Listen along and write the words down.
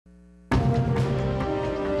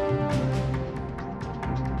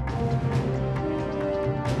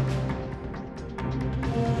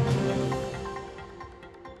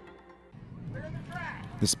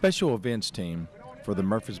The Special Events Team for the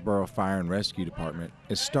Murfreesboro Fire and Rescue Department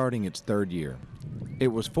is starting its third year. It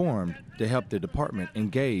was formed to help the department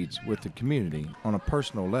engage with the community on a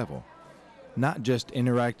personal level, not just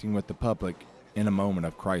interacting with the public in a moment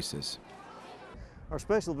of crisis. Our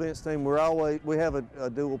special events team, we have a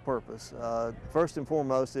dual purpose. First and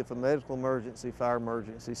foremost, if a medical emergency, fire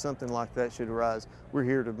emergency, something like that should arise, we're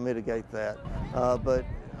here to mitigate that. But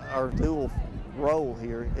our dual role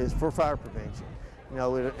here is for fire prevention. You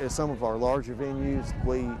know, at some of our larger venues,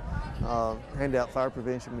 we hand out fire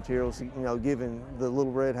prevention materials, you know, giving the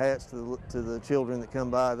little red hats to the children that come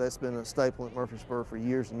by. That's been a staple at Murfreesboro for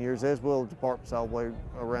years and years, as well as departments all the way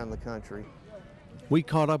around the country. We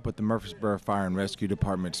caught up with the Murfreesboro Fire and Rescue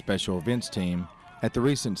Department Special Events Team at the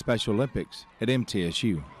recent Special Olympics at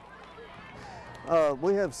MTSU.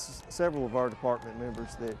 We have several of our department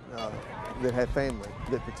members that have family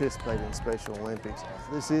that participate in Special Olympics.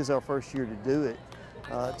 This is our first year to do it,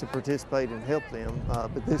 to participate and help them,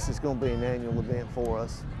 but this is going to be an annual event for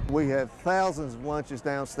us. We have thousands of lunches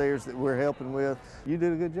downstairs that we're helping with. You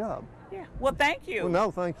did a good job. Yeah. Well, thank you. Well,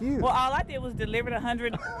 no, thank you. Well, all I did was deliver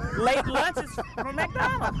 100 late lunches from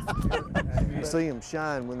McDonald's. You see them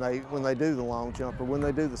shine when they do the long jump, or when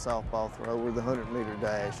they do the softball throw, or the 100-meter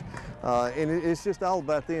dash, and it's just all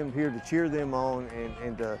about them here to cheer them on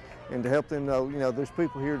and to help them know, you know, there's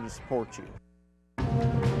people here to support you.